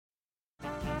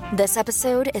This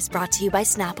episode is brought to you by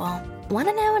Snapple. Want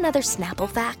to know another Snapple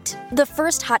fact? The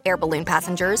first hot air balloon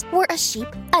passengers were a sheep,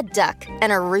 a duck,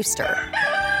 and a rooster.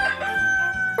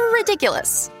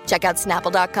 Ridiculous. Check out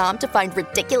Snapple.com to find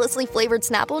ridiculously flavored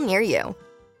Snapple near you.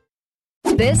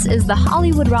 This is the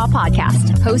Hollywood Raw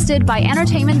Podcast, hosted by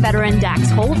entertainment veteran Dax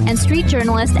Holt and street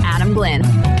journalist Adam Glynn.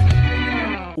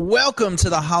 Welcome to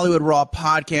the Hollywood Raw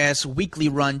Podcast weekly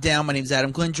rundown. My name is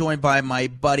Adam Glynn, joined by my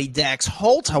buddy Dax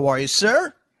Holt. How are you,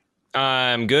 sir?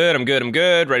 I'm good.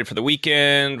 Ready for the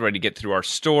weekend, ready to get through our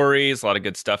stories. A lot of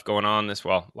good stuff going on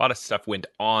a lot of stuff went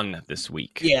on this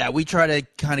week. Yeah, we try to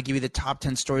kind of give you the top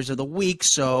 10 stories of the week,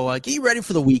 so get you ready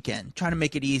for the weekend. Trying to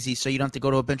make it easy so you don't have to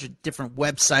go to a bunch of different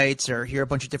websites or hear a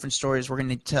bunch of different stories. We're going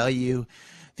to tell you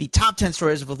the top 10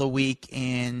 stories of the week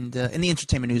and in the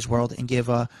entertainment news world and give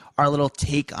our little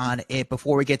take on it.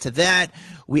 Before we get to that,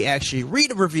 we actually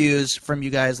read reviews from you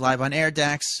guys live on air.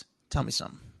 Dax, tell me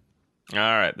something. All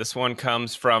right, this one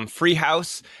comes from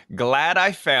Freehouse. Glad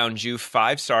I found you.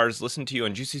 5 stars. Listened to you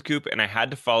on Juicy Scoop, and I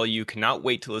had to follow you. Cannot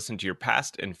wait to listen to your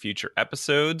past and future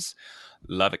episodes.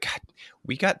 Love it. God,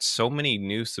 we got so many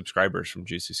new subscribers from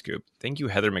Juicy Scoop. Thank you,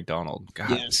 Heather McDonald. God,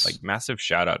 yes. Like massive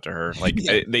shout out to her. Like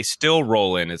they still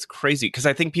roll in. It's crazy because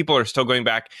I think people are still going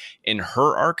back in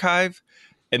her archive,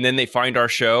 and then they find our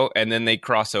show, and then they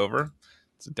cross over.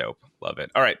 It's dope. Love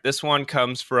it. All right, this one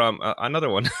comes from another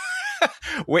one.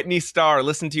 Whitney Starr,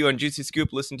 listen to you on Juicy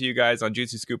Scoop, listen to you guys on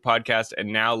Juicy Scoop podcast,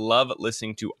 and now love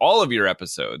listening to all of your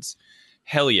episodes.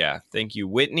 Hell yeah. Thank you,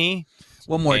 Whitney.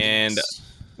 One more. And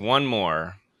one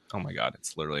more. Oh my God,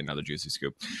 it's literally another Juicy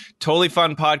Scoop. Totally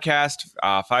fun podcast.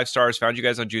 5 stars. Found you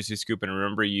guys on Juicy Scoop and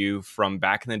remember you from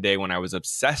back in the day when I was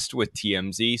obsessed with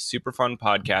TMZ. Super fun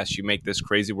podcast. You make this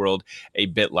crazy world a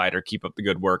bit lighter. Keep up the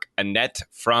good work. Annette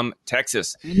from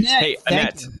Texas. Hey,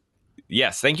 Annette.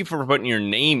 Yes, thank you for putting your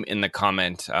name in the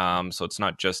comment. So it's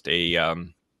not just a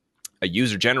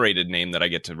user-generated name that I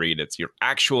get to read. It's your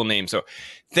actual name. So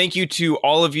thank you to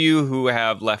all of you who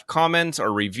have left comments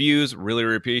or reviews. Really,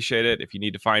 really appreciate it. If you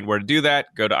need to find where to do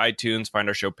that, go to iTunes, find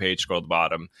our show page, scroll to the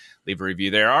bottom, leave a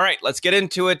review there. All right, let's get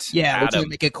into it. Yeah, let's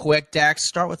make it quick. Dax,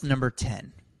 start with number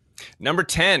 10. Number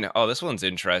 10. Oh, this one's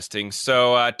interesting.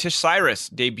 So Tish Cyrus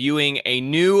debuting a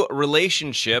new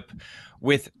relationship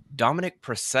with Dominic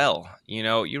Purcell. You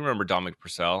know, you remember Dominic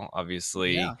Purcell,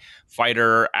 obviously. Yeah.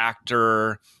 Fighter,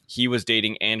 actor. He was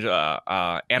dating Annalyn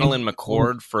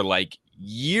McCord for like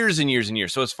years and years and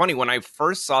years. So it's funny, when I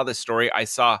first saw this story, I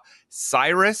saw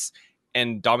Cyrus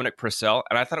and Dominic Purcell,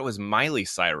 and I thought it was Miley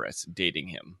Cyrus dating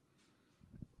him.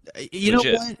 You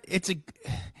Legit. Know what?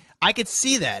 I could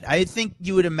see that. I think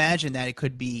you would imagine that it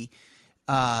could be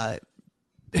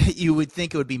you would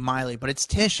think it would be Miley, but it's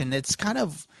Tish, and it's kind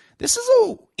of, this is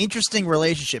an interesting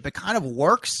relationship. It kind of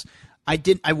works.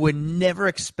 I would never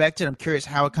expect it. I'm curious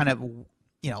how it kind of,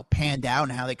 panned out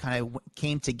and how they kind of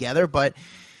came together. But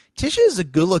Tish is a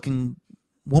good-looking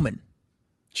woman.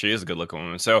 She is a good-looking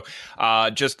woman. So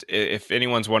just if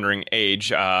anyone's wondering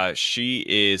age, she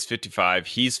is 55.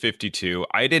 He's 52.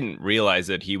 I didn't realize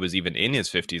that he was even in his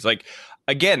 50s. Like,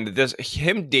 again,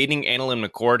 him dating Annalyn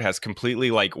McCord has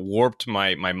completely like warped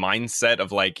my mindset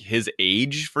of like his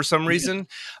age for some reason.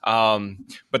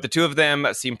 But the two of them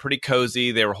seem pretty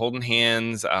cozy. They were holding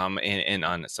hands and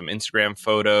on some Instagram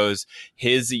photos.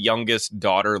 His youngest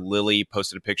daughter, Lily,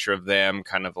 posted a picture of them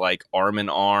kind of like arm in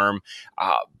arm.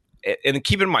 And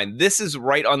keep in mind, this is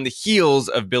right on the heels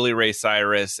of Billy Ray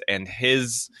Cyrus and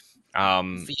his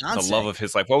the love of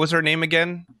his life. What was her name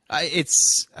again? It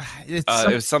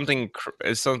was something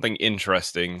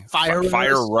interesting. Fire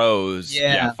Rose.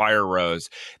 Yeah, Fire Rose.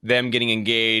 Them getting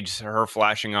engaged, her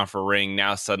flashing off her ring.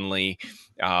 Now suddenly,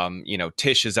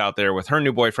 Tish is out there with her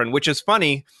new boyfriend, which is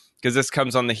funny because this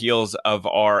comes on the heels of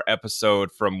our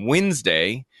episode from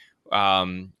Wednesday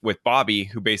with Bobby,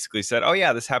 who basically said, "Oh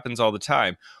yeah, this happens all the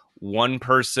time." One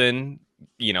person,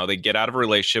 they get out of a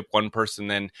relationship. One person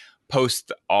then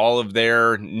post all of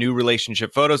their new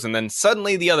relationship photos, and then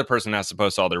suddenly the other person has to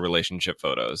post all their relationship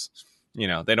photos. They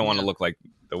don't want to look like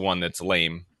the one that's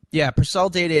lame. Yeah, Purcell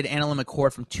dated Annalyn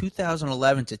McCord from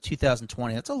 2011 to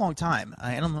 2020. That's a long time.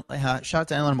 Shout out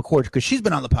to Annalyn McCord because she's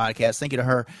been on the podcast. Thank you to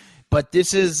her. But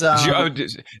this is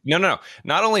no.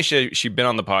 Not only has she been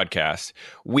on the podcast,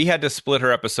 we had to split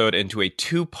her episode into a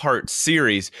 2-part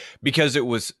series because it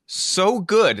was so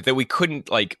good that we couldn't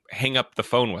hang up the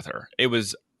phone with her. It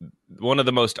was one of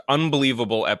the most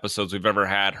unbelievable episodes we've ever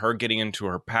had. Her getting into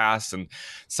her past and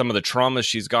some of the traumas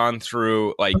she's gone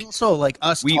through. Also,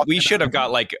 us. We should have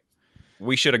got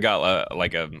we should have got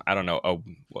like a I don't know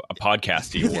a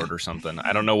podcast award or something.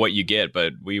 I don't know what you get,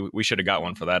 but we should have got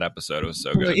one for that episode. It was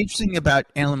so good. What's interesting about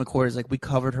Annalyn McCord is like we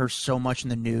covered her so much in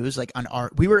the news. Like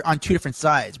we were on two different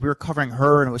sides. We were covering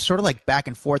her, and it was sort of like back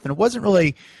and forth, and it wasn't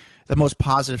really the most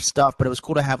positive stuff, but it was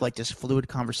cool to have like this fluid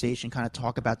conversation, kind of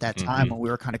talk about that time when we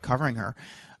were kind of covering her.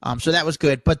 So that was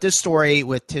good. But this story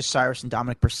with Tish Cyrus and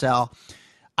Dominic Purcell,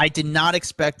 I did not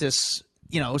expect this.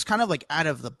 You know, it was kind of like out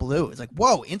of the blue. It's like,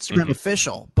 whoa, Instagram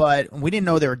official. But we didn't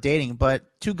know they were dating. But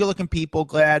two good-looking people,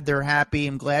 glad they're happy.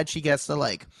 I'm glad she gets to,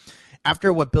 like,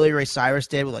 after what Billy Ray Cyrus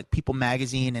did with, like, People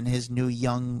Magazine and his new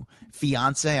young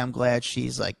fiance, I'm glad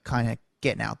she's, like, kind of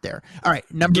getting out there. All right,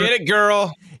 Get it,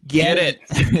 girl. Get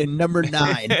it. Number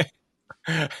 9.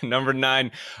 Number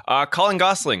 9, Colin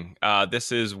Gosling.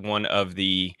 This is one of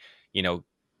the,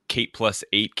 Kate plus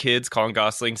 8 kids. Colin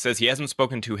Gosling says he hasn't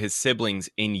spoken to his siblings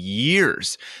in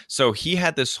years. So he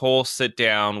had this whole sit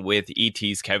down with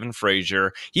E.T.'s Kevin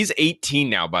Frazier. He's 18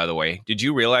 now, by the way. Did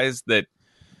you realize that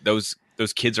those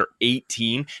kids are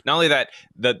 18? Not only that,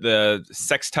 the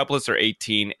sextuplets are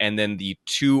 18, and then the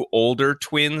two older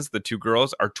twins, the two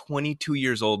girls, are 22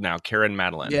 years old now, Kara and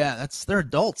Madeline. Yeah, they're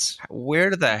adults.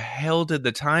 Where the hell did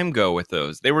the time go with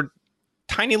those? They were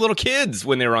tiny little kids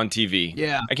when they were on TV.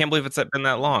 Yeah. I can't believe it's been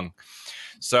that long.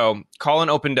 So Colin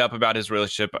opened up about his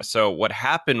relationship. So what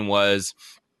happened was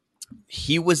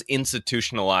he was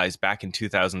institutionalized back in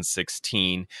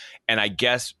 2016. And I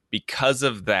guess because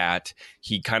of that,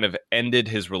 he kind of ended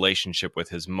his relationship with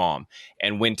his mom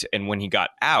and when he got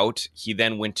out, he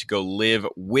then went to go live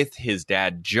with his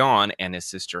dad, John, and his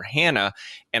sister, Hannah.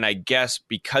 And I guess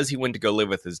because he went to go live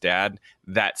with his dad,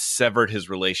 that severed his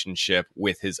relationship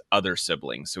with his other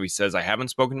siblings. So he says, I haven't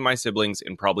spoken to my siblings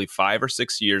in probably 5 or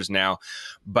 6 years now.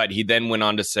 But he then went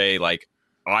on to say, like,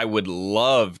 I would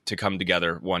love to come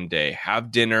together one day, have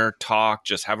dinner, talk,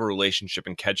 just have a relationship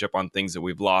and catch up on things that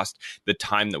we've lost, the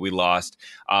time that we lost.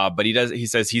 But he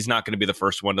says he's not going to be the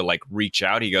first one to like reach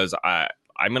out. He goes, I'm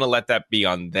going to let that be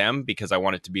on them because I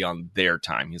want it to be on their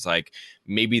time. He's like,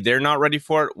 maybe they're not ready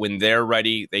for it. When they're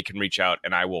ready, they can reach out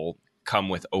and I will come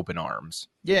with open arms.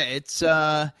 Yeah, it's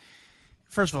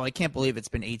first of all, I can't believe it's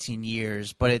been 18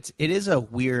 years, but it is a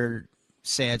weird,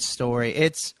 sad story.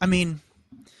 Here's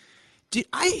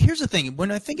the thing.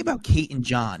 When I think about Kate and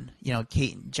John,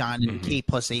 Kate and John and Kate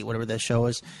plus 8, whatever that show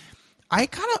is, I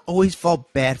kind of always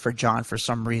felt bad for John for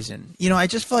some reason. I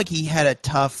just feel like he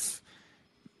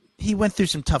went through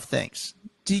some tough things.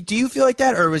 Do you feel like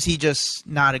that, or was he just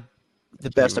not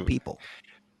the best of people?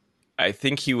 I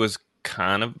think he was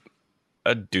kind of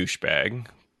a douchebag,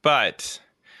 but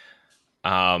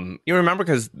you remember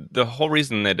because the whole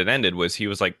reason that it ended was he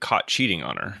was like caught cheating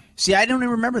on her. See, I don't even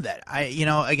remember that.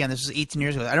 Again, this was 18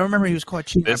 years ago. I don't remember he was caught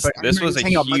cheating. This was a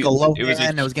huge.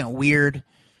 It was getting weird.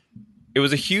 It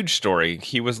was a huge story.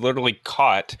 He was literally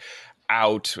caught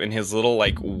out in his little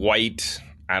like white,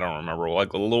 I don't remember,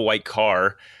 like a little white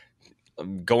car,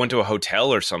 going to a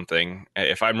hotel or something,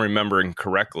 if I'm remembering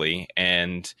correctly,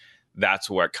 and that's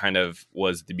what kind of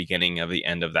was the beginning of the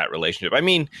end of that relationship. I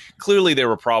mean, clearly there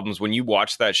were problems when you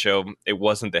watch that show. It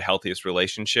wasn't the healthiest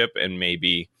relationship, and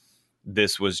maybe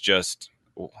this was just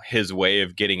his way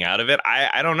of getting out of it.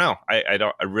 I don't know.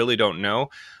 I really don't know.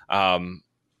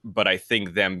 But I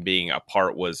think them being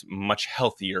apart was much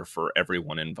healthier for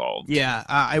everyone involved. Yeah,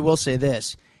 I will say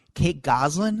this. Kate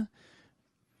Gosselin,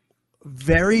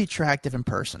 very attractive in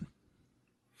person.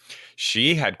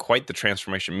 She had quite the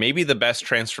transformation, maybe the best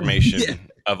transformation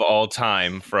of all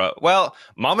time.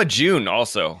 Mama June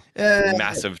also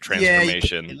massive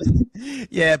transformation.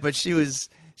 Yeah, but she was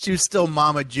still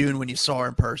Mama June when you saw her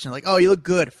in person. Like, oh, you look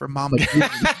good for Mama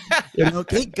June.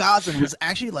 Kate Gosselin was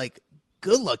actually like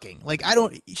good looking. Like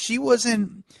she was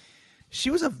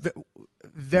a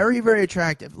very, very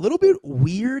attractive, a little bit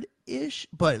weird-ish,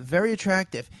 but very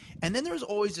attractive. And then there was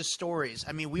always the stories.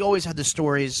 I mean, we always had the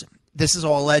stories. This is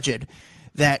all alleged,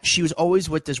 that she was always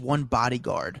with this one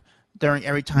bodyguard during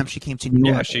every time she came to New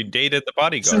York. Yeah, she dated the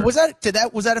bodyguard. So was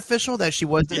that official that she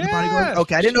was dating the bodyguard?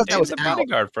 Okay, I didn't know if that was the out.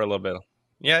 Bodyguard for a little bit.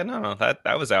 Yeah, no,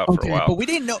 that was out for a while. But we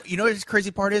didn't know. You know what the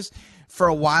crazy part is? For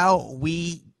a while,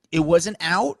 it wasn't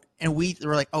out, and we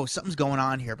were like, oh, something's going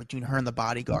on here between her and the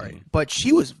bodyguard. Mm-hmm. But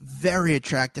she was very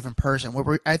attractive in person.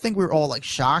 I think we were all like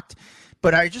shocked.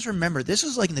 But I just remember this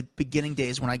was like in the beginning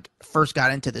days when I first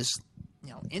got into this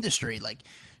industry. Like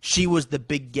she was the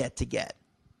big get to get.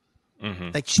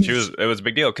 Mm-hmm. Like it was a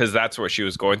big deal because that's what she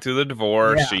was going through the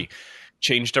divorce. Yeah. She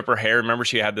changed up her hair. Remember,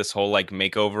 she had this whole like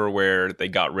makeover where they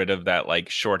got rid of that like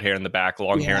short hair in the back,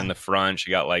 long hair in the front. She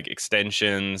got like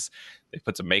extensions. They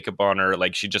put some makeup on her.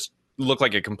 Like she just looked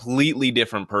like a completely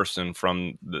different person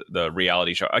from the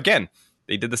reality show. Again,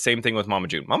 They did the same thing with Mama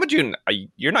June. Mama June,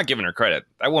 you're not giving her credit.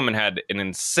 That woman had an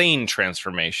insane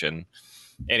transformation.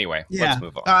 Anyway, let's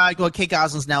move on. Well, Kate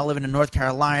Gosling's now living in North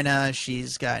Carolina.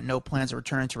 She's got no plans to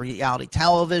return to reality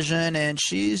television, and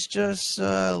she's just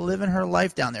living her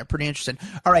life down there. Pretty interesting.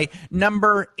 All right,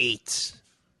 number 8.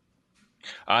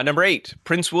 Number 8,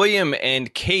 Prince William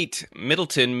and Kate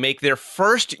Middleton make their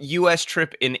first U.S.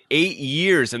 trip in 8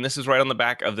 years. And this is right on the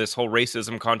back of this whole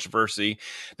racism controversy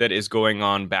that is going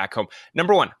on back home.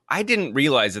 Number 1, I didn't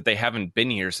realize that they haven't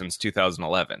been here since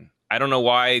 2011. I don't know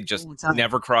why, just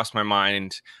never crossed my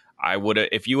mind. I would have,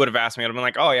 if you would have asked me, I'd have been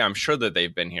like, oh yeah, I'm sure that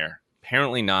they've been here.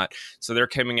 Apparently not. So they're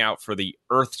coming out for the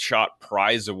Earthshot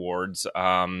Prize Awards.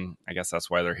 I guess that's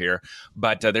why they're here.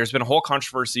 But there's been a whole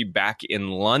controversy back in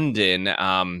London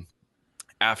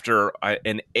after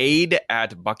an aide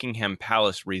at Buckingham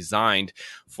Palace resigned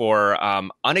for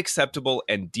unacceptable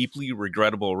and deeply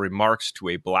regrettable remarks to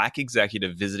a black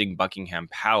executive visiting Buckingham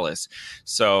Palace.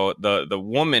 So the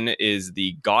woman is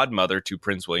the godmother to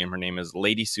Prince William. Her name is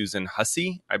Lady Susan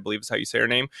Hussey, I believe is how you say her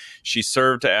name. She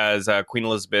served as Queen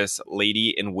Elizabeth's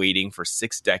lady-in-waiting for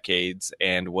 6 decades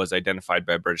and was identified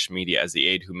by British media as the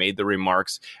aide who made the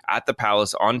remarks at the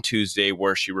palace on Tuesday,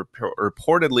 where she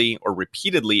reportedly or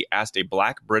repeatedly asked a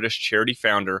black British charity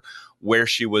founder where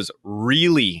she was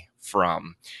really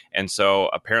from. And so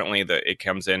apparently it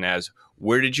comes in as,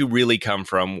 where did you really come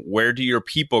from? Where do your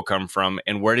people come from?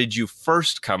 And where did you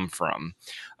first come from?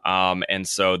 And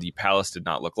so the palace did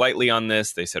not look lightly on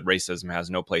this. They said racism has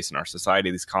no place in our society.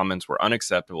 These comments were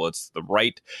unacceptable. It's the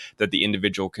right that the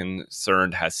individual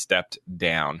concerned has stepped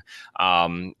down.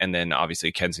 And then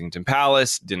obviously Kensington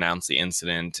Palace denounced the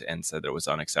incident and said that it was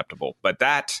unacceptable. But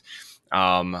that,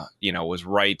 was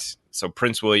right. So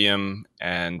Prince William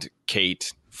and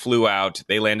Kate flew out.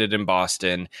 They landed in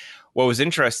Boston. What was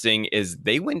interesting is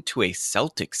they went to a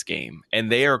Celtics game, and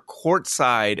they are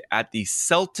courtside at the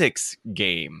Celtics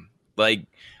game. Like,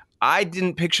 I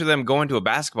didn't picture them going to a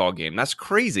basketball game. That's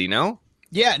crazy, no?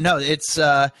 Yeah, no, it's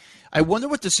I wonder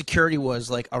what the security was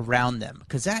like around them,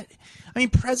 because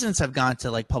presidents have gone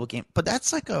to like public games, but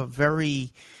that's like a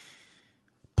very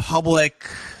public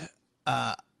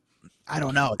I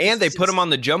don't know. And they put them on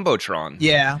the Jumbotron.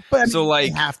 Yeah, but so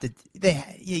like they have to.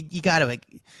 You got to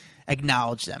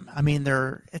acknowledge them.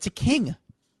 It's a king,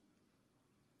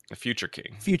 a future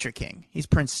king. Future king. He's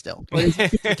Prince still, but he's a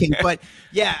future king. But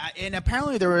yeah, and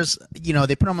apparently there was,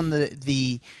 they put him on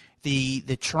the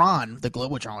Tron, the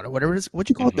Globotron, or whatever it is. What'd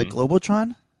you call it? The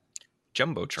Globotron.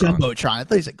 Jumbotron. I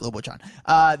thought you said Globotron.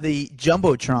 The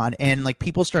Jumbotron, and like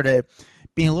people started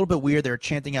being a little bit weird. They're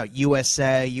chanting out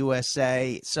USA,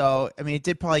 USA. So, it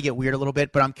did probably get weird a little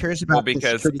bit, but I'm curious about the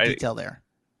security detail there.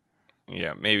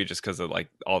 Yeah, maybe just because of like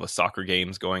all the soccer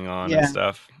games going on and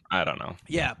stuff. I don't know.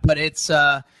 Yeah, but it's,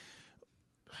 the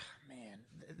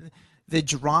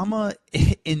drama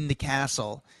in the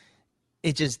castle,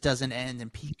 it just doesn't end,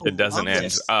 and people It doesn't end.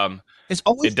 This. It's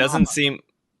always It doesn't drama. seem...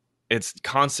 It's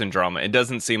constant drama. It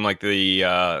doesn't seem like he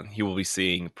will be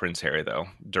seeing Prince Harry though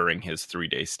during his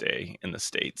 3-day stay in the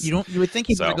States. You would think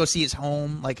he's going to go see his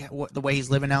home, like the way he's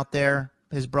living out there,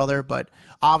 his brother. But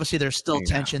obviously, there's still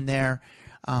tension there.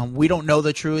 We don't know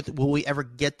the truth. Will we ever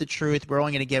get the truth? We're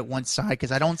only going to get one side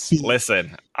because I don't see.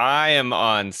 Listen, I am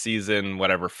on season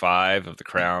 5 of The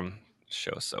Crown.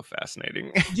 Show is so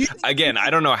fascinating. Again, I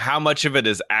don't know how much of it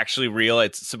is actually real.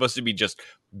 It's supposed to be just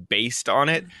based on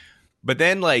it, but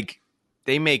then like.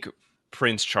 They make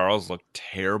Prince Charles look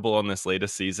terrible on this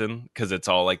latest season because it's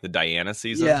all like the Diana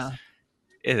season. Yeah.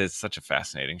 It is such a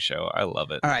fascinating show. I love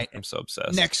it. All right. I'm so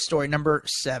obsessed. Next story, number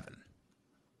 7.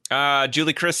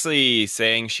 Julie Chrisley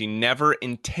saying she never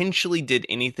intentionally did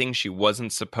anything she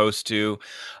wasn't supposed to.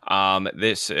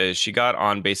 She got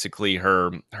on basically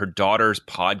her daughter's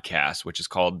podcast, which is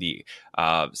called the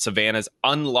Savannah's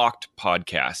Unlocked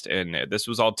podcast, and this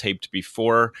was all taped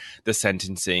before the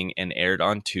sentencing and aired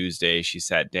on Tuesday. She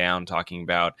sat down talking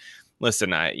about.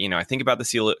 Listen, I think about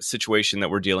the situation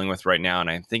that we're dealing with right now, and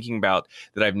I'm thinking about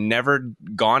that I've never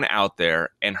gone out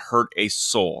there and hurt a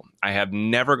soul. I have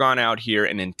never gone out here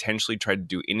and intentionally tried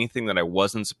to do anything that I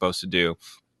wasn't supposed to do.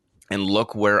 And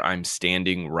look where I'm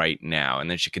standing right now.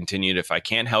 And then she continued, if I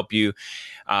can't help you,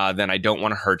 then I don't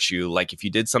want to hurt you. Like if you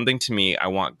did something to me, I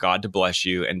want God to bless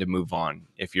you and to move on.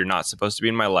 If you're not supposed to be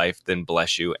in my life, then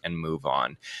bless you and move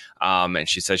on. And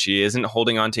she says she isn't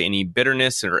holding on to any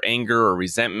bitterness or anger or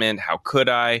resentment. How could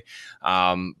I?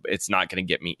 It's not going to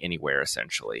get me anywhere,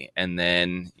 essentially. And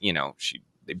then,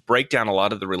 they break down a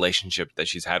lot of the relationship that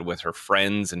she's had with her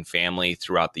friends and family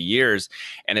throughout the years.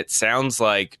 And it sounds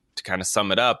like, to kind of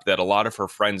sum it up, that a lot of her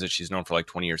friends that she's known for like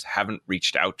 20 years haven't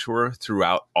reached out to her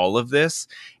throughout all of this.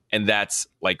 And that's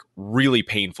like really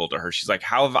painful to her. She's like,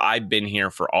 how have I been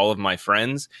here for all of my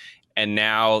friends? And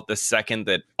now the second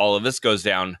that all of this goes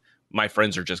down, my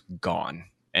friends are just gone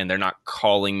and they're not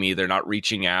calling me. They're not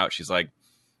reaching out. She's like,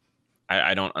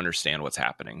 I don't understand what's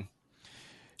happening.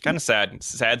 Kind of sad.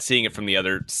 Sad seeing it from the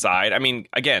other side. I mean,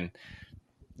 again,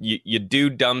 you do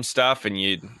dumb stuff and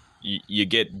you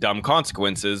get dumb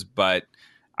consequences, but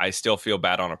I still feel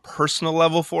bad on a personal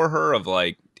level for her of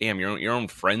like, damn, your own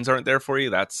friends aren't there for you.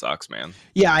 That sucks, man.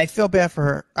 Yeah, I feel bad for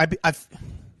her.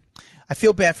 I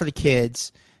feel bad for the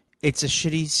kids. It's a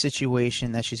shitty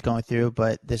situation that she's going through,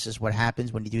 but this is what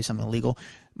happens when you do something illegal.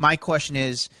 My question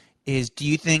is do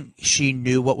you think she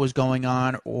knew what was going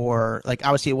on, or like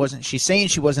obviously it wasn't? She's saying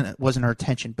she wasn't her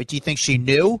intention, but do you think she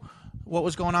knew what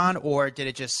was going on, or did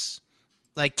it just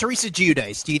like Teresa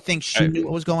Giudice? Do you think she knew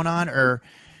what was going on, or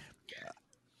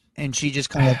and she just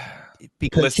kind of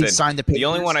because she signed the papers? The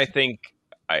only one I think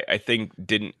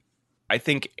didn't. I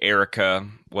think Erica,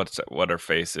 what her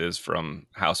face is from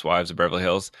Housewives of Beverly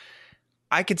Hills,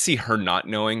 I could see her not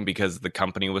knowing because the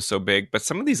company was so big. But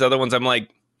some of these other ones, I'm like,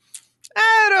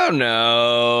 I don't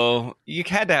know. You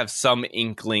had to have some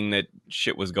inkling that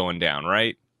shit was going down,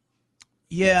 right?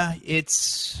 Yeah,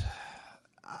 it's.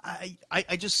 I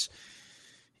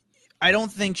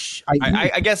don't think.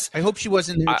 I guess. I hope she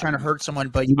wasn't there trying to hurt someone,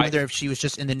 but you wonder if she was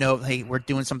just in the know. Hey, we're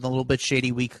doing something a little bit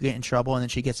shady. We could get in trouble, and then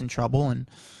she gets in trouble, and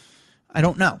I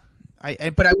don't know.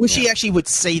 But I wish she actually would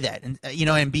say that, and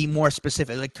and be more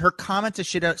specific. Like her comment to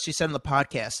shit out she said on the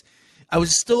podcast, I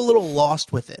was still a little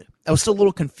lost with it. I was still a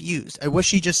little confused. I wish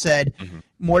she just said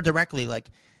more directly, like,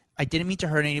 I didn't mean to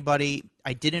hurt anybody.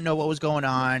 I didn't know what was going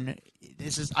on.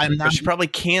 But she probably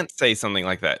can't say something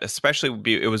like that,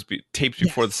 especially it was taped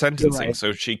before the sentencing. Right.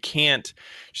 So she can't.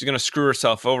 She's going to screw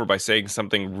herself over by saying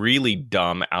something really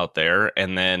dumb out there,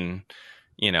 and then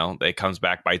it comes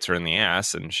back, bites her in the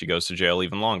ass, and she goes to jail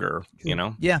even longer.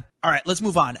 Yeah. All right, let's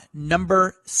move on.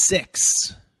 Number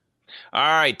 6. All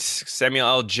right, Samuel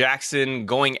L. Jackson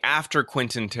going after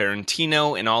Quentin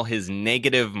Tarantino in all his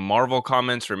negative Marvel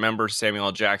comments. Remember, Samuel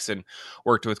L. Jackson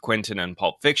worked with Quentin on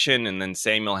Pulp Fiction, and then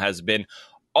Samuel has been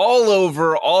all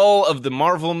over all of the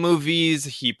Marvel movies.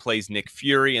 He plays Nick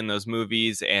Fury in those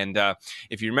movies. And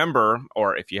if you remember,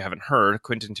 or if you haven't heard,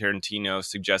 Quentin Tarantino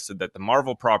suggested that the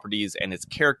Marvel properties and its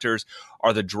characters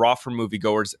are the draw for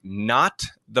moviegoers, not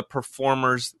the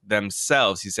performers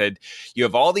themselves. He said, you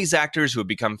have all these actors who have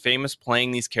become famous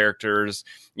playing these characters,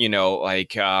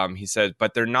 he said,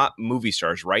 but they're not movie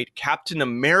stars, right? Captain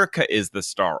America is the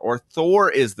star, or Thor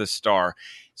is the star.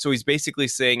 So he's basically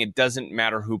saying it doesn't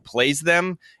matter who plays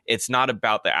them. It's not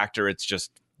about the actor. It's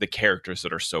just the characters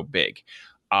that are so big.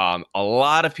 A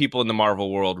lot of people in the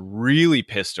Marvel world really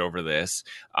pissed over this.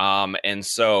 And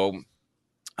so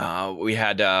we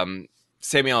had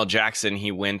Samuel L. Jackson.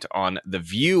 He went on The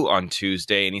View on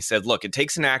Tuesday, and he said, look, it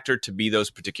takes an actor to be those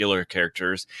particular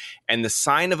characters. And the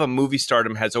sign of a movie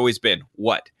stardom has always been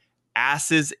what?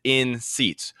 Asses in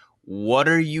seats. What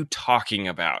are you talking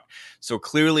about? So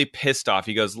clearly pissed off.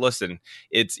 He goes, listen,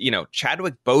 it's,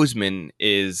 Chadwick Boseman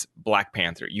is Black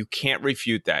Panther. You can't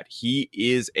refute that. He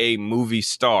is a movie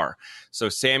star. So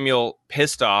Samuel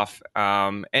pissed off.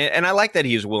 And I like that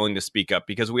he was willing to speak up,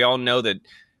 because we all know that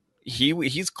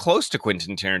he's close to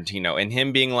Quentin Tarantino, and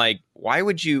him being like, why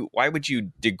would you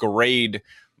degrade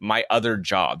my other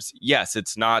jobs? Yes,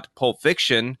 it's not Pulp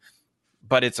Fiction,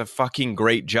 but it's a fucking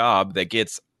great job that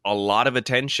gets a lot of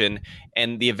attention,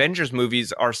 and the Avengers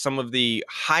movies are some of the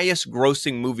highest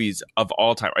grossing movies of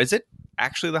all time. Is it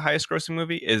actually the highest grossing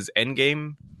movie? Is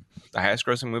Endgame the highest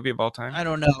grossing movie of all time? I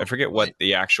don't know. I forget what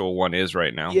the actual one is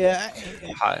right now. Yeah.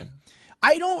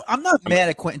 I'm not mad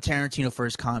at Quentin Tarantino for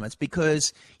his comments,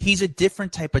 because he's a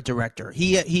different type of director.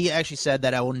 He actually said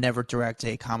that I will never direct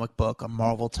a comic book, a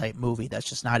Marvel type movie. That's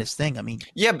just not his thing. I mean,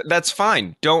 yeah, but that's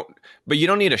fine. But you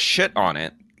don't need to shit on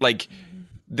it. Like,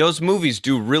 those movies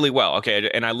do really well. Okay,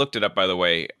 and I looked it up, by the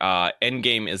way.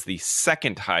 Endgame is the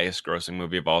second highest grossing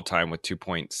movie of all time with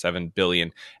 $2.7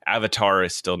 billion. Avatar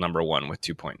is still number 1 with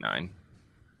 2.9.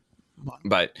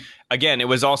 But again, it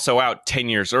was also out 10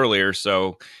 years earlier,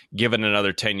 so given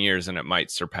another 10 years and it might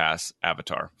surpass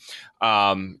Avatar.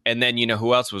 And then,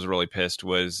 who else was really pissed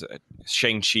was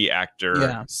Shang-Chi actor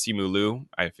Simu Liu.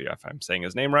 If I'm saying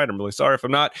his name right, I'm really sorry if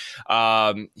I'm not.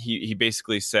 He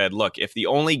basically said, look, if the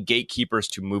only gatekeepers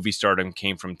to movie stardom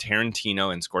came from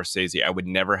Tarantino and Scorsese, I would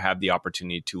never have the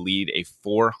opportunity to lead a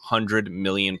 400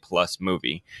 million plus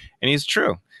movie. And he's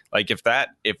true. Like,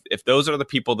 if those are the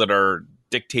people that are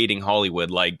dictating Hollywood,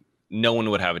 like, no one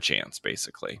would have a chance,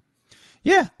 basically.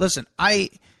 Yeah, listen, I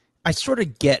sort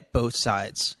of get both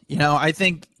sides. I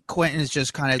think Quentin is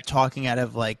just kind of talking out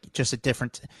of like just a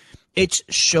different. It's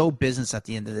show business at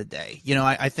the end of the day. You know,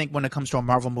 I think when it comes to a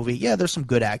Marvel movie, yeah, there's some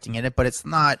good acting in it, but it's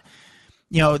not.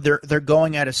 You know, they're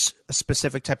going at a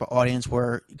specific type of audience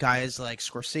where guys like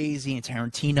Scorsese and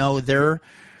Tarantino,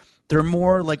 they're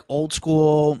more like old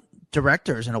school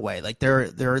directors in a way. Like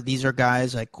these are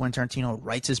guys like Quentin Tarantino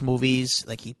writes his movies,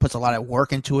 like he puts a lot of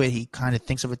work into it. He kind of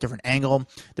thinks of a different angle.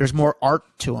 There's more art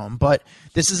to him, but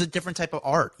this is a different type of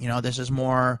art. You know, this is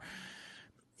more,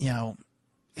 you know,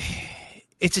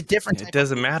 it's a different type. It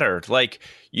doesn't matter. Like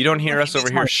you don't hear us over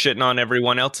here shitting on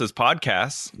everyone else's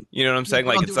podcasts. You know what I'm saying?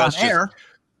 Like it's us just.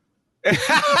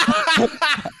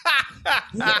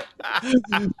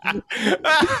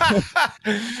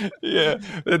 Yeah,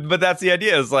 but that's the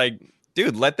idea. Is like,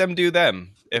 dude, let them do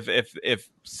them. If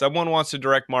someone wants to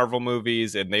direct Marvel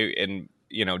movies and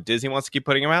you know Disney wants to keep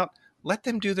putting them out, let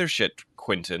them do their shit.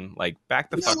 Quentin, like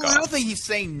back the fuck off. I don't think he's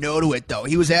saying no to it though.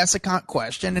 He was asked a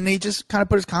question and he just kind of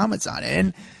put his comments on it.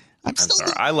 And I'm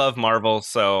sorry. I love Marvel,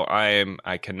 so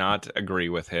I cannot agree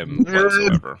with him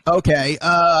whatsoever. Okay,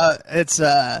 it's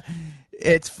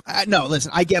no,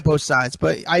 listen, I get both sides,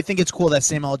 but I think it's cool that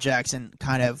Samuel L. Jackson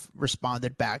kind of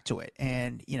responded back to it.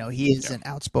 And, you know, he is an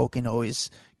outspoken, always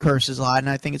curses a lot. And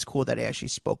I think it's cool that he actually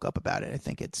spoke up about it. I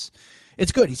think it's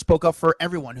good. He spoke up for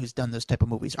everyone who's done those type of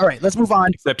movies. All right, let's move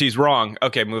on. Except he's wrong.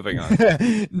 Okay, moving on.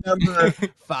 Number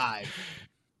 5.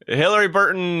 Hillary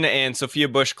Burton and Sophia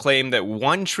Bush claim that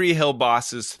One Tree Hill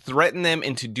bosses threatened them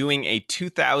into doing a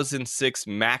 2006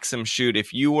 Maxim shoot.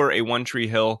 If you were a One Tree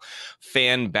Hill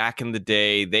fan back in the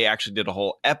day, they actually did a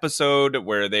whole episode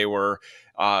where they were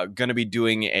going to be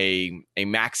doing a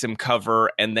Maxim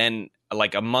cover, and then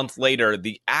like a month later,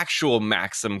 the actual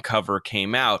Maxim cover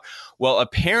came out. Well,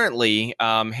 apparently,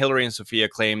 Hillary and Sophia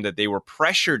claimed that they were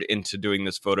pressured into doing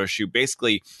this photo shoot,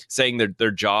 basically saying that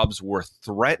their jobs were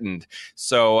threatened.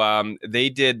 So they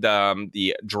did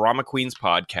the Drama Queens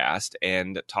podcast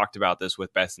and talked about this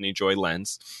with Bethany Joy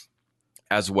Lenz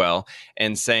as well,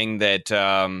 and saying that,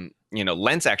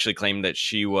 Lenz actually claimed that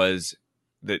she was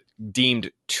deemed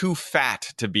too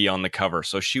fat to be on the cover.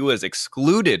 So she was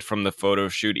excluded from the photo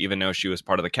shoot, even though she was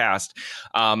part of the cast.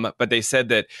 But they said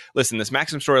that, listen, this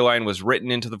Maxim storyline was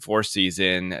written into the 4th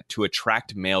season to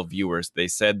attract male viewers. They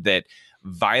said that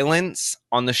violence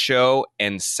on the show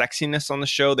and sexiness on the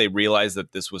show, they realized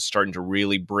that this was starting to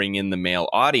really bring in the male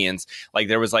audience. Like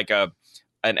there was like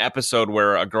an episode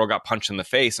where a girl got punched in the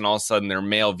face and all of a sudden their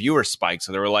male viewers spiked.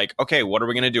 So they were like, okay, what are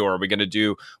we going to do? Are we going to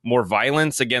do more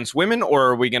violence against women, or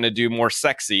are we going to do more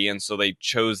sexy? And so they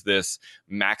chose this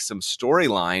Maxim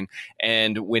storyline.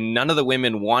 And when none of the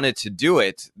women wanted to do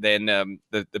it, then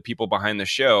the people behind the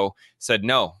show said,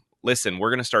 no, listen, we're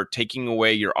going to start taking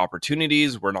away your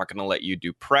opportunities. We're not going to let you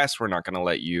do press. We're not going to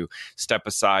let you step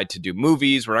aside to do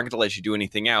movies. We're not going to let you do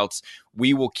anything else.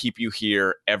 We will keep you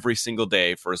here every single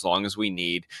day for as long as we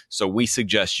need. So we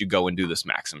suggest you go and do this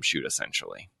Maxim shoot,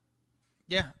 essentially.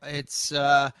 Yeah, it's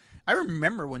I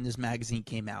remember when this magazine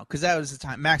came out, because that was the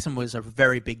time Maxim was a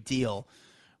very big deal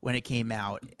when it came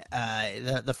out.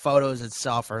 The photos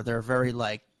itself they're very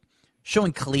like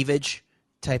showing cleavage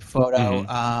type photo.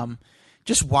 Mm-hmm.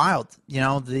 Just wild,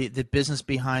 the business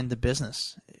behind the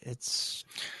business. It's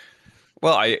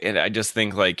well, I just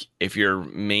think like if your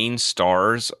main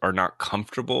stars are not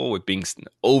comfortable with being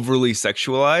overly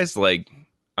sexualized, like,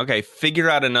 okay,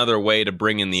 figure out another way to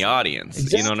bring in the audience.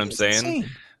 Exactly. You know what I'm saying?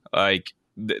 Like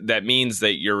that means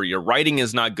that your writing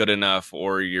is not good enough,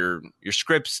 or your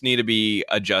scripts need to be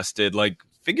adjusted. Like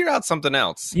figure out something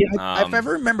else. Yeah, if I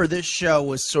ever remember, this show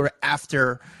was sort of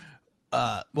after.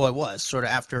 It was sort of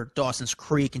after Dawson's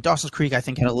Creek, and Dawson's Creek, I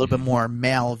think, had a little bit more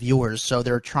male viewers, so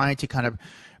they're trying to kind of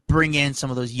bring in some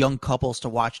of those young couples to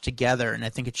watch together, and I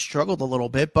think it struggled a little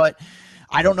bit, but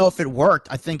I don't know if it worked.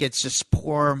 I think it's just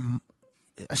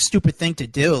a stupid thing to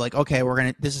do. Like, okay,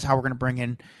 this is how we're gonna bring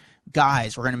in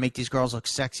guys. We're gonna make these girls look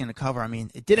sexy on the cover. I mean,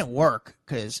 it didn't work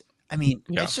because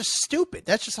it's just stupid.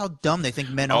 That's just how dumb they think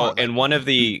men are. And one of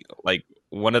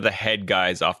the head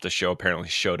guys off the show apparently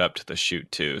showed up to the shoot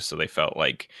too, so they felt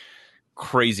like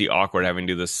crazy awkward having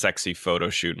to do this sexy photo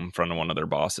shoot in front of one of their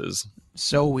bosses.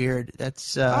 So weird.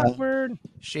 That's awkward.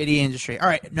 Shady industry. All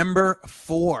right, number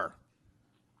 4.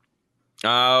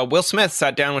 Will Smith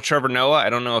sat down with Trevor Noah. I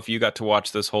don't know if you got to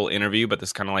watch this whole interview, but this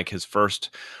is kind of like his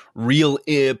first real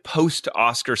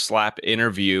post-Oscar slap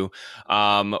interview,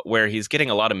 where he's getting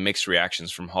a lot of mixed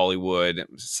reactions from Hollywood.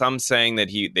 Some saying that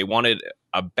they wanted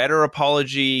a better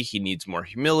apology. He needs more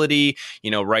humility.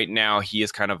 Right now he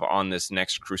is kind of on this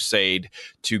next crusade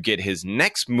to get his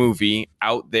next movie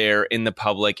out there in the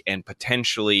public and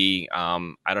potentially,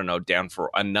 I don't know, down for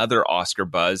another Oscar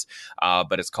buzz.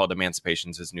 But it's called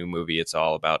Emancipation's his new movie. It's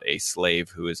all about a slave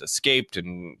who has escaped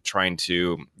and trying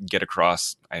to get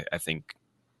across, I think,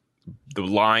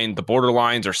 the border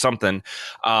lines or something.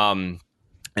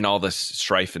 And all the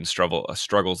strife and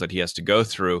struggles that he has to go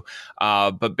through.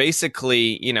 But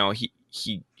basically,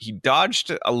 he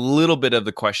dodged a little bit of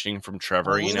the questioning from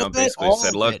Trevor. Basically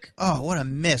said, "Look, oh, what a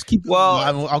miss."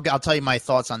 I'll tell you my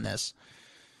thoughts on this.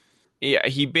 Yeah,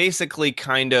 he basically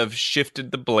kind of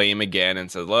shifted the blame again and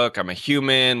said, "Look, I'm a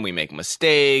human. We make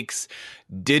mistakes."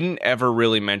 Didn't ever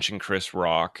really mention Chris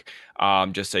Rock.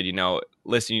 Just said,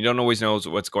 listen, you don't always know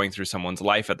what's going through someone's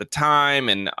life at the time.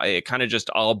 And it kind of just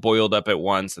all boiled up at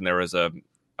once. And there was a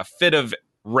fit of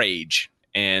rage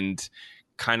and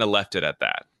kind of left it at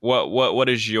that. What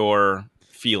is your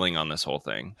feeling on this whole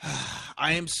thing?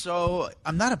 I'm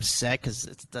not upset because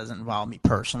it doesn't involve me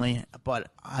personally,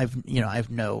 but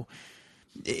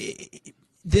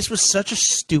this was such a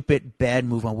stupid, bad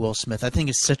move on Will Smith. I think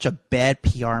it's such a bad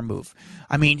PR move.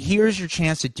 I mean, here's your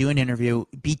chance to do an interview,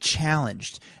 be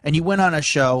challenged. And you went on a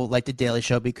show like The Daily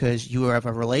Show because you have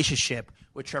a relationship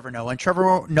with Trevor Noah. And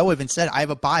Trevor Noah even said, I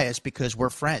have a bias because we're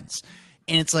friends.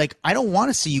 And it's like, I don't want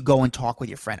to see you go and talk with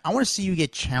your friend. I want to see you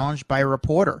get challenged by a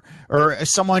reporter or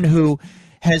someone who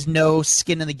has no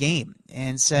skin in the game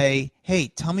and say, hey,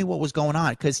 tell me what was going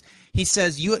on. Because he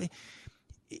says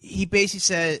he basically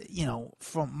said,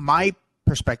 from my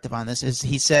perspective on this is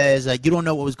he says, you don't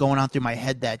know what was going on through my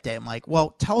head that day. I'm like, well,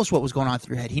 tell us what was going on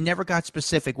through your head. He never got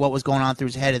specific what was going on through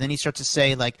his head. And then he starts to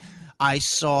say, like, I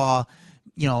start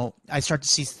to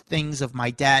see things of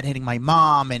my dad hitting my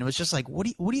mom. And it was just like, what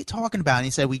are you talking about? And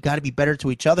he said, we got to be better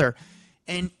to each other.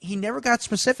 And he never got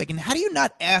specific. And how do you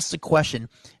not ask the question,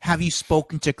 have you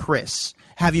spoken to Chris?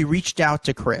 Have you reached out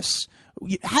to Chris?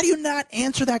 How do you not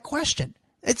answer that question?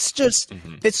 It's just,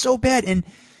 It's so bad. And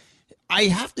I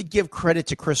have to give credit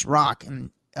to Chris Rock. And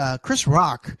Chris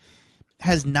Rock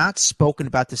has not spoken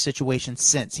about the situation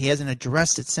since. He hasn't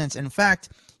addressed it since. In fact,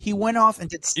 he went off and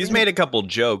did. He's made a couple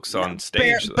jokes on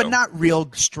stage, but not real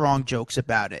strong jokes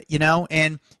about it,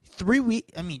 And 3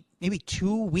 weeks, maybe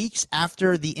 2 weeks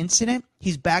after the incident,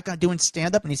 he's back on doing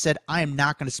stand-up, and he said, I am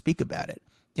not going to speak about it.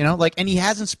 And he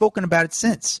hasn't spoken about it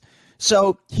since.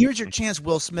 So here's your chance,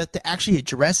 Will Smith, to actually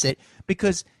address it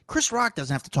because Chris Rock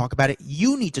doesn't have to talk about it.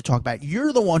 You need to talk about it.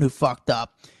 You're the one who fucked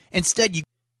up. Instead,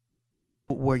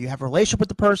 where you have a relationship with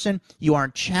the person, you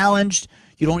aren't challenged,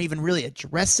 you don't even really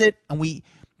address it, and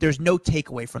there's no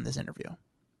takeaway from this interview.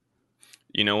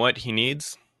 You know what he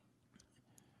needs?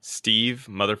 Steve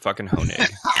motherfucking Honig.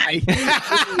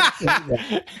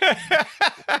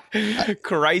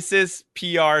 Crisis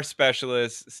PR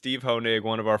specialist Steve Honig,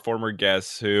 one of our former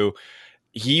guests, who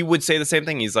he would say the same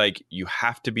thing. He's like, you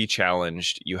have to be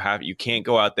challenged. You can't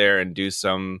go out there and do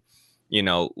some,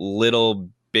 little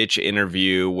bitch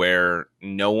interview where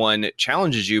no one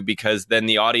challenges you, because then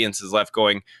the audience is left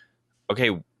going, okay,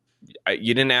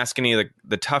 you didn't ask any of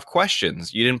the tough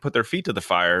questions. You didn't put their feet to the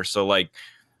fire. So like,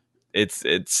 it's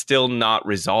still not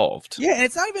resolved. Yeah, and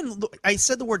it's not even. I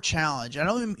said the word challenge. I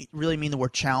don't even really mean the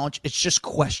word challenge. It's just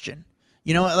question.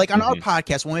 Like on our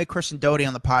podcast, when we had Kristen Doty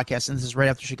on the podcast, and this is right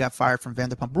after she got fired from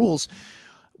Vanderpump Rules,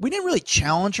 we didn't really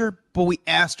challenge her, but we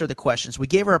asked her the questions. We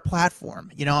gave her a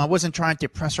platform. I wasn't trying to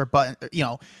press her button,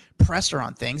 press her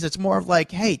on things. It's more of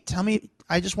like, hey, tell me.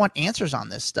 I just want answers on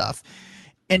this stuff.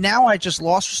 And now I just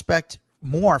lost respect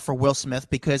more for Will Smith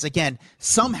because, again,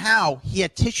 somehow he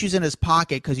had tissues in his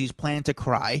pocket because he's planning to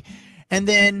cry. And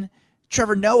then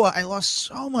Trevor Noah, I lost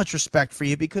so much respect for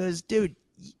you because, dude,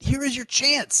 here is your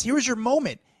chance. Here is your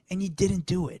moment. And you didn't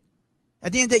do it.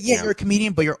 At the end of the day, you're a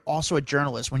comedian, but you're also a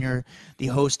journalist when you're the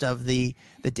host of the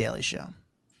Daily Show.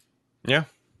 Yeah.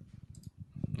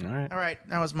 All right.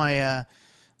 That was my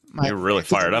You're really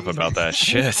fired up about that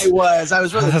shit. I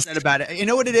was really upset about it. You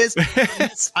know what it is?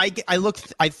 I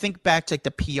think back to like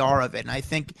the PR of it, and I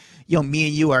think me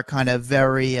and you are kind of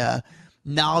very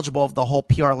knowledgeable of the whole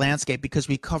PR landscape because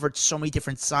we covered so many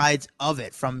different sides of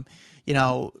it, from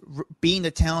being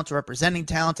the talent to representing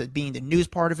talent to being the news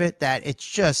part of it. That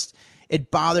it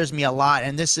bothers me a lot.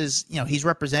 And this is he's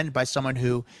represented by someone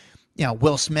who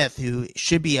Will Smith, who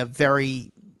should be a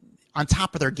very on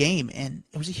top of their game, and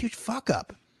it was a huge fuck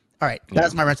up. All right,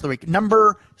 that's my rant of the week.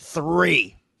 Number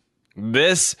 3.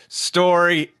 This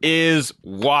story is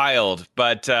wild,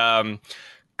 but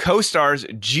co-stars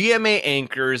GMA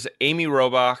anchors Amy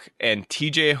Robach and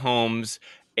TJ Holmes,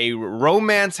 a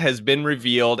romance has been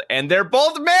revealed, and they're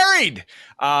both married.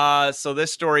 So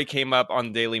this story came up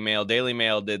on Daily Mail. Daily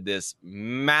Mail did this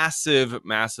massive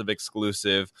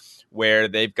exclusive where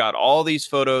they've got all these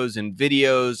photos and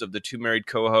videos of the two married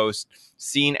co-hosts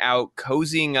seen out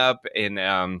cozying up in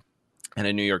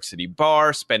a New York City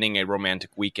bar, spending a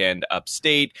romantic weekend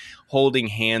upstate, holding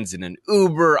hands in an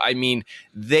Uber. I mean,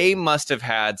 they must have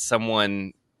had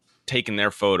someone taking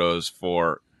their photos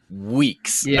for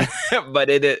weeks. Yeah. But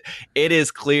it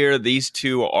is clear these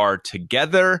two are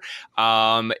together.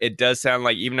 It does sound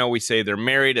like, even though we say they're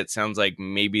married, it sounds like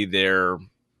maybe their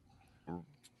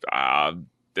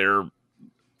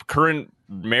current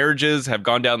marriages have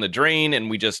gone down the drain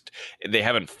and they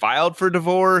haven't filed for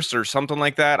divorce or something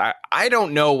like that. I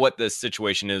don't know what the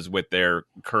situation is with their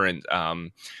current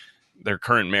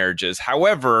marriages.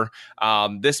 However,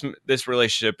 this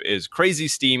relationship is crazy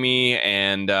steamy,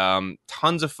 and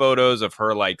tons of photos of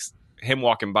her, like him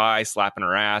walking by, slapping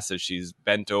her ass as she's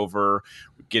bent over,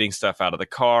 getting stuff out of the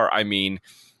car. I mean,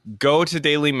 go to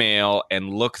Daily Mail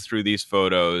and look through these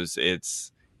photos.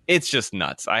 It's just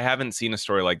nuts. I haven't seen a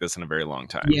story like this in a very long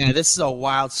time. Yeah, this is a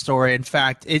wild story. In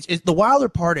fact, the wilder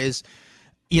part is,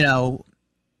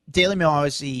 Daily Mail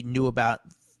obviously knew about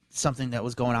something that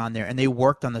was going on there, and they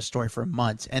worked on the story for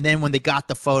months. And then when they got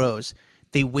the photos,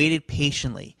 they waited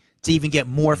patiently to even get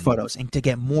more photos and to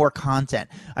get more content.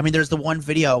 I mean, there's the one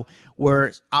video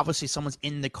where obviously someone's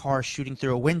in the car shooting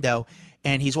through a window,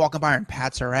 and he's walking by her and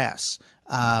pats her ass.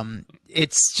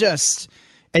 It's just...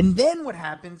 And then what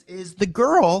happens is the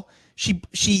girl, she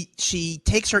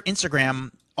takes her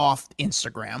Instagram off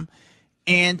Instagram,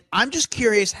 and I'm just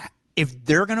curious if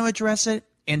they're going to address it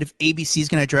and if ABC is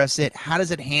going to address it. How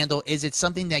does it handle? Is it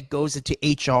something that goes into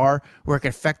HR where it could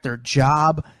affect their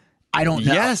job? I don't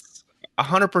know. Yes,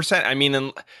 100%. I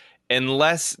mean,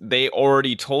 unless they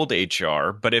already told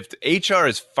HR, but if HR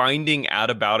is finding out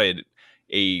about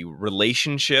a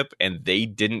relationship and they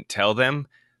didn't tell them,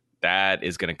 that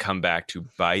is going to come back to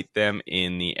bite them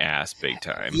in the ass big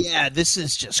time. Yeah, this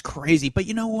is just crazy. But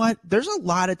you know what? There's a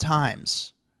lot of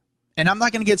times, and I'm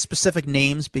not going to get specific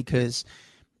names because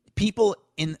people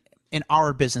in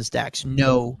our business, Dax,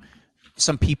 know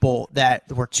some people that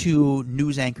were two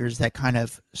news anchors that kind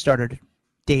of started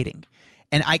dating.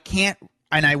 And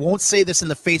I won't say this in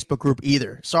the Facebook group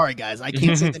either. Sorry, guys. I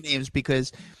can't say the names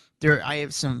because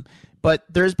but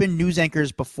there's been news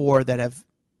anchors before that have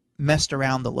messed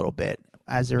around a little bit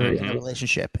as they're in a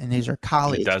relationship, and these are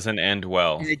colleagues. It doesn't end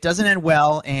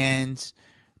well. And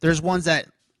there's ones that,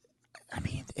 I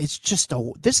mean, this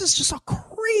is just a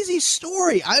crazy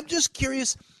story. I'm just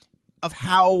curious of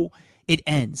how it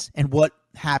ends and what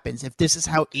happens, if this is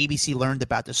how ABC learned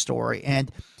about the story.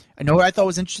 And I know what I thought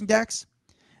was interesting, Dex,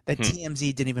 that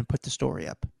TMZ didn't even put the story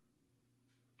up.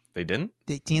 They didn't?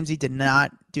 TMZ did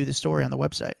not do the story on the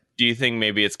website. Do you think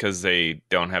maybe it's because they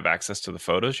don't have access to the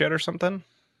photos yet or something?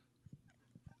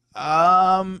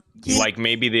 Yeah. Like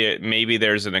maybe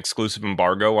there's an exclusive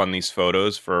embargo on these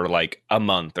photos for like a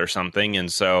month or something,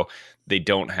 and so they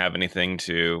don't have anything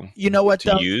to use.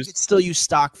 You can still use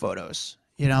stock photos.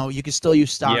 You can still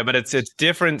use stock. Yeah, but it's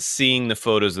different seeing the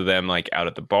photos of them like out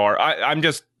at the bar. I'm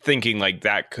just thinking like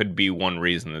that could be one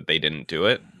reason that they didn't do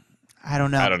it. I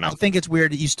don't know. I think it's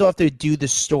weird that you still have to do the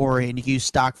story and you can use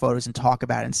stock photos and talk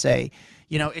about it and say,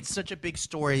 it's such a big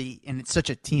story and it's such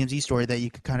a TMZ story that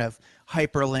you could kind of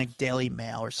hyperlink Daily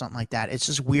Mail or something like that. It's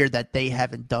just weird that they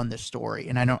haven't done the story,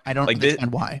 and I don't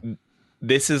understand why.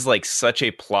 This is like such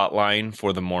a plot line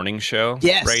for the morning show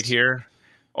right here.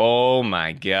 Oh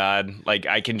my God. Like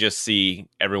I can just see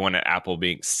everyone at Apple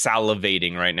being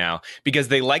salivating right now because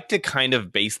they like to kind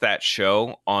of base that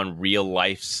show on real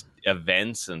life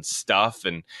events and stuff,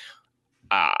 and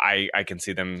I can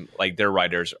see them, like, their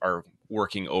writers are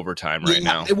working overtime right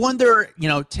now. I wonder,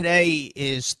 today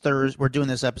is Thursday. We're doing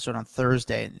this episode on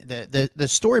Thursday. The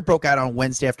story broke out on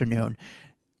Wednesday afternoon.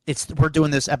 We're doing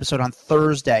this episode on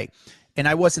Thursday, and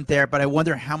I wasn't there, but I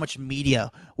wonder how much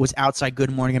media was outside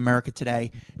Good Morning America today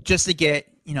just to get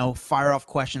fire off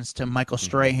questions to Michael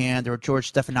Strahan or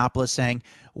George Stephanopoulos saying,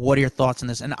 what are your thoughts on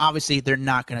this? And obviously they're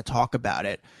not going to talk about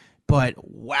it. But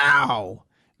wow,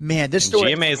 man, this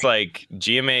story.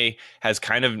 GMA has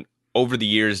kind of over the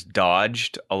years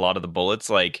dodged a lot of the bullets.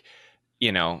 Like,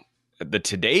 the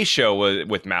Today Show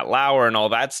with Matt Lauer and all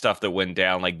that stuff that went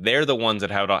down. Like, they're the ones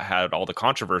that had all the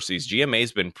controversies.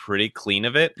 GMA's been pretty clean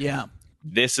of it. Yeah.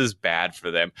 This is bad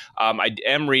for them. I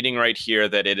am reading right here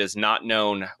that it is not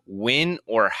known when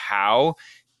or how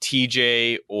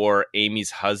TJ or Amy's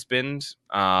husband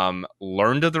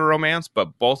learned of the romance,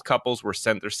 but both couples were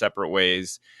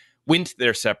went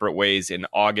their separate ways in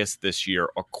August this year,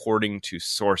 according to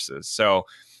sources. So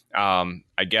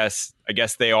I guess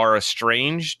they are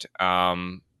estranged,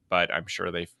 but I'm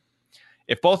sure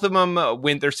if both of them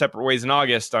went their separate ways in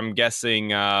August, I'm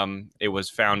guessing it was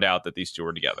found out that these two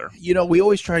were together. We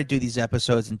always try to do these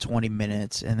episodes in 20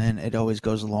 minutes, and then it always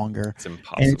goes longer. It's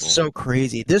impossible. And it's so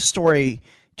crazy. This story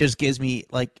just gives me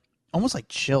almost like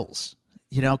chills,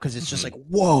 because it's just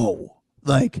whoa.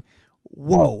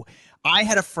 I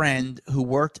had a friend who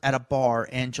worked at a bar,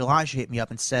 and July, she hit me up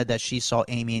and said that she saw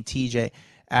Amy and TJ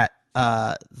at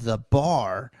the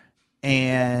bar,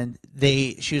 and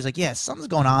she was like, yeah, something's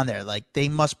going on there. Like, they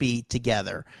must be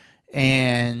together.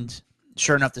 And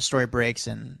sure enough, the story breaks,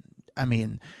 and I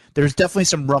mean, there's definitely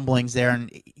some rumblings there,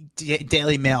 and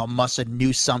Daily Mail must have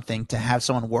knew something to have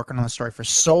someone working on the story for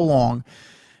so long.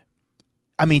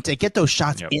 I mean, to get those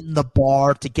shots in the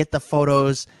bar, to get the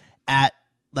photos at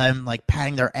them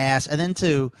patting their ass, and then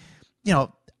to,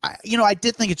 I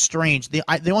did think it's strange. The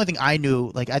only thing I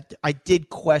knew, I did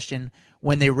question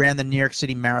when they ran the New York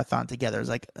City Marathon together. It's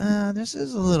this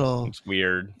is it's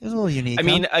weird. It's a little unique. I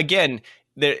mean, again,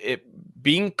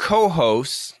 being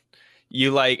co-hosts,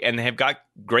 and they have got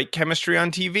great chemistry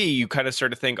on TV, you kind of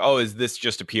start to think, oh, is this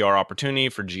just a PR opportunity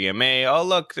for GMA? Oh,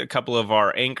 look, a couple of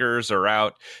our anchors are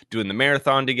out doing the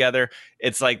marathon together.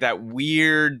 It's that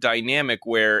weird dynamic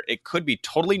where it could be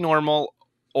totally normal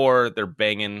or they're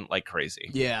banging like crazy.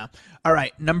 Yeah. All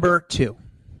right. Number 2.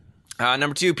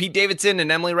 Number 2, Pete Davidson and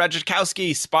Emily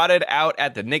Ratajkowski spotted out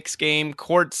at the Knicks game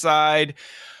courtside.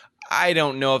 I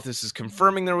don't know if this is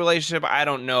confirming the relationship. I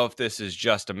don't know if this is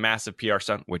just a massive PR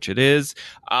stunt, which it is,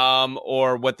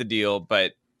 or what the deal.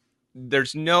 But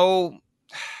there's no...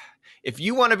 If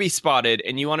you want to be spotted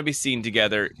and you want to be seen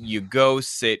together, you go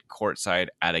sit courtside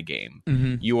at a game.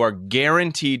 Mm-hmm. You are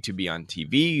guaranteed to be on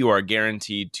TV. You are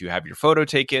guaranteed to have your photo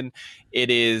taken. It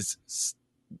is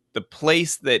the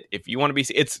place that if you want to be...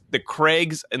 It's the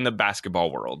Craigs in the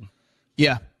basketball world.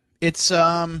 Yeah. It's...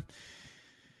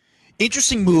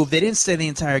 interesting move. They didn't stay the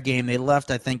entire game. They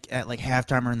left, I think, at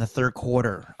halftime or in the third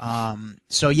quarter.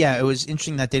 So yeah, it was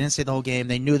interesting that they didn't stay the whole game.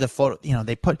 They knew the photo.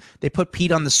 They put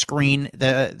Pete on the screen,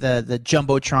 the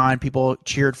jumbotron. People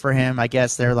cheered for him. I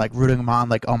guess they're rooting him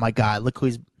on. Oh my God, look who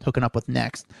he's hooking up with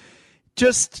next.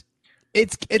 Just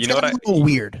it's a little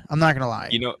weird. I'm not gonna lie.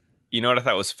 You know what I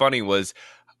thought was funny was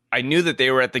I knew that they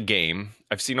were at the game.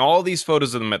 I've seen all these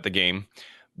photos of them at the game.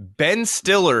 Ben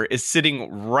Stiller is sitting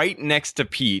right next to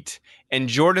Pete, and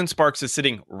Jordan Sparks is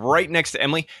sitting right next to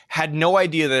Emily. Had no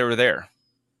idea they were there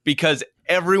because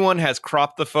everyone has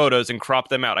cropped the photos and cropped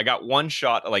them out. I got one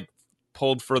shot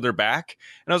pulled further back,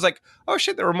 and I was like, oh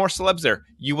shit, there were more celebs there.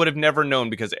 You would have never known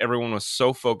because everyone was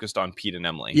so focused on Pete and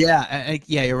Emily. Yeah,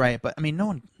 yeah, you're right. But I mean, no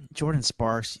one, Jordan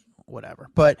Sparks, whatever.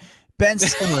 But Ben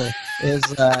Stiller is,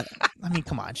 I mean,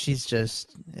 come on.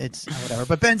 It's whatever.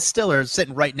 But Ben Stiller is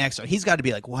sitting right next to her. He's got to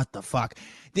be what the fuck?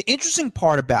 The interesting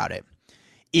part about it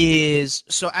is,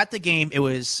 so at the game, it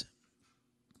was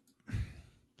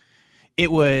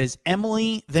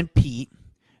Emily, then Pete,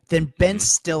 then Ben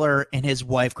Stiller and his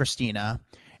wife, Christina.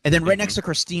 And then right next to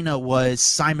Christina was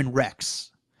Simon Rex.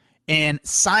 And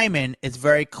Simon is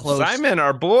very close. Simon,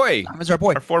 our boy. Simon's our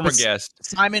boy. Our former guest.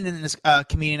 Simon and this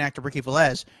comedian actor, Ricky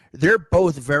Velez, they're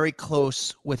both very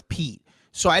close with Pete.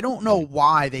 So I don't know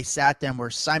why they sat them where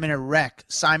Simon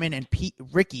and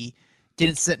Ricky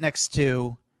didn't sit next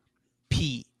to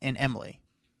Pete and Emily.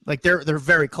 They're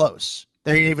very close.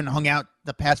 They even hung out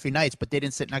the past few nights, but they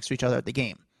didn't sit next to each other at the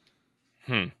game.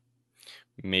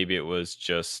 Maybe it was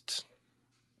just,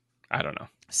 I don't know.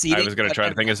 Seating, I was going to try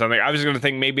to think of something. I was going to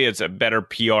think maybe it's a better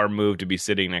PR move to be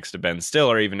sitting next to Ben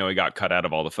Stiller, even though he got cut out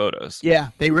of all the photos. Yeah,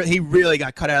 he really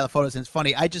got cut out of the photos. And it's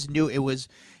funny. I just knew it was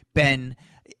Ben.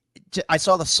 I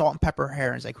saw the salt and pepper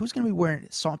hair. And it's who's going to be wearing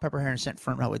salt and pepper hair and sent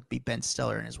front row would be Ben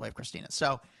Stiller and his wife, Christina.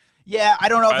 So, yeah, I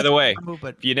don't know. By the way,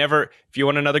 if you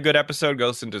want another good episode, go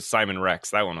listen to Simon Rex.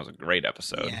 That one was a great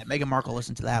episode. Yeah, Meghan Markle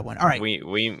listened to that one. All right.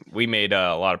 We made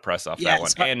a lot of press off that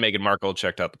one. And Meghan Markle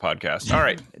checked out the podcast. All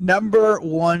right. Number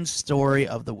 1 story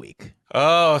of the week.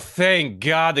 Oh, thank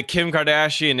God the Kim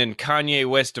Kardashian and Kanye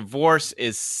West divorce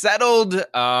is settled.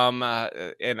 And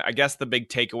I guess the big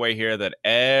takeaway here that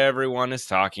everyone is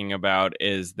talking about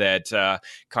is that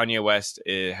Kanye West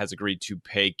has agreed to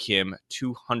pay Kim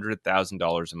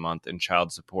 $200,000 a month in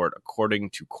child support, according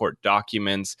to court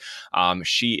documents.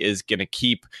 She is going to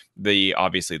keep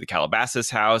obviously the Calabasas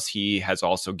house. He has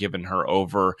also given her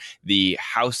over the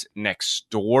house next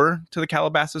door to the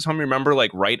Calabasas home. Remember,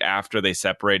 right after they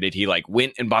separated, he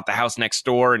went and bought the house next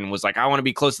door and was I want to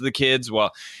be close to the kids.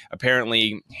 Well,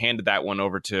 apparently handed that one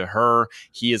over to her.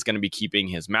 He is going to be keeping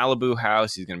his Malibu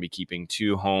house. He's going to be keeping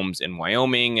 2 homes in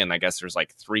Wyoming. And I guess there's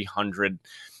 300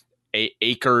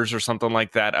 acres or something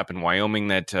like that up in Wyoming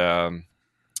that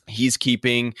he's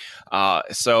keeping.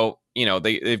 So, you know,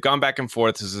 they've gone back and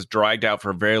forth. This is dragged out for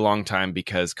a very long time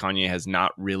because Kanye has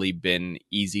not really been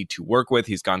easy to work with.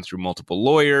 He's gone through multiple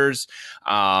lawyers.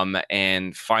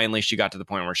 And finally, she got to the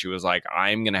point where she was like,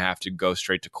 I'm going to have to go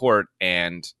straight to court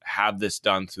and have this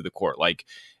done through the court. Like,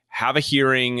 have a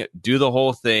hearing, do the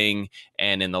whole thing.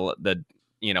 And in the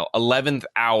 11th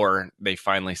hour, they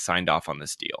finally signed off on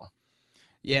this deal.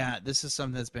 Yeah, this is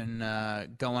something that's been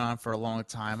going on for a long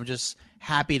time. I'm just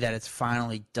happy that it's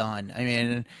finally done. I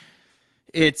mean,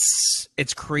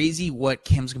 it's crazy what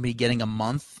Kim's going to be getting a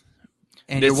month.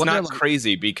 And it's not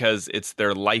crazy because it's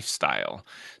their lifestyle.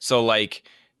 So, like,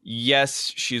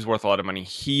 yes, she's worth a lot of money.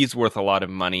 He's worth a lot of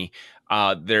money.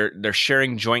 They're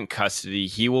sharing joint custody.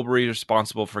 He will be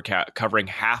responsible for covering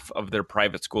half of their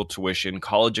private school tuition,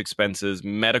 college expenses,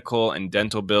 medical and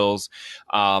dental bills.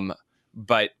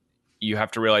 But you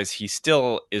have to realize he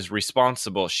still is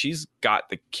responsible. She's got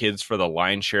the kids for the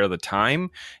lion's share of the time.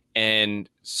 And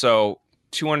so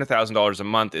 $200,000 a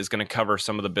month is going to cover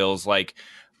some of the bills like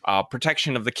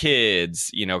protection of the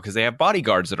kids, you know, because they have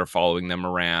bodyguards that are following them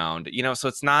around, you know, so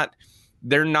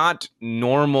they're not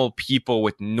normal people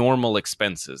with normal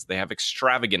expenses. They have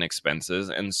extravagant expenses.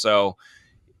 And so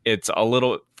it's a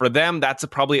little, for them, that's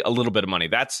probably a little bit of money.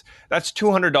 That's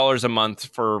 $200 a month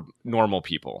for normal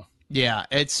people. Yeah,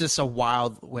 it's just a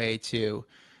wild way to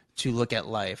look at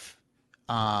life.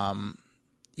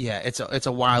 Yeah, it's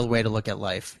a wild way to look at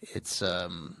life. It's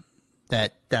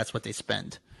that's what they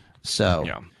spend. So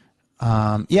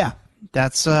yeah,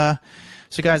 that's so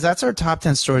guys, that's our top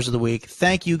 10 stories of the week.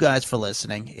 Thank you guys for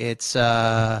listening. It's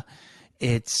been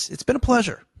a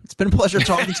pleasure. It's been a pleasure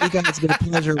talking to you guys. It's been a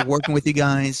pleasure working with you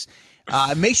guys.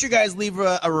 Make sure you guys leave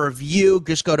a review.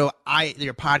 Just go to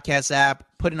your podcast app,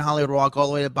 put in Hollywood Walk all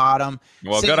the way to the bottom.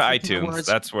 Well, go to iTunes.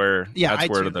 That's where iTunes.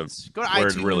 Where the word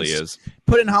iTunes, really is.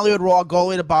 Put in Hollywood Walk, go all the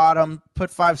way to the bottom.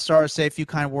 Put 5 stars. Say a few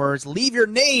kind words. Leave your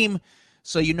name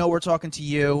so you know we're talking to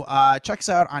you. Check us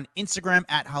out on Instagram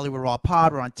at Hollywood Raw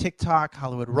Pod. We're on TikTok,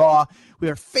 Hollywood Raw. We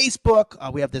are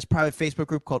Facebook. We have this private Facebook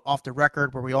group called Off the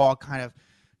Record where we all kind of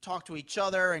talk to each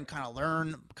other and kind of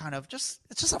learn,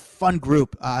 it's just a fun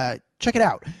group. Check it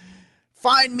out.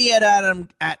 Find me at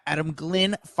Adam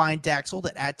Glynn. Find Dax Holt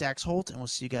at Dax Holt, and we'll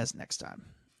see you guys next time.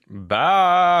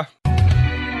 Bye.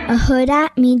 A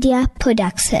Huda Media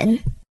Production.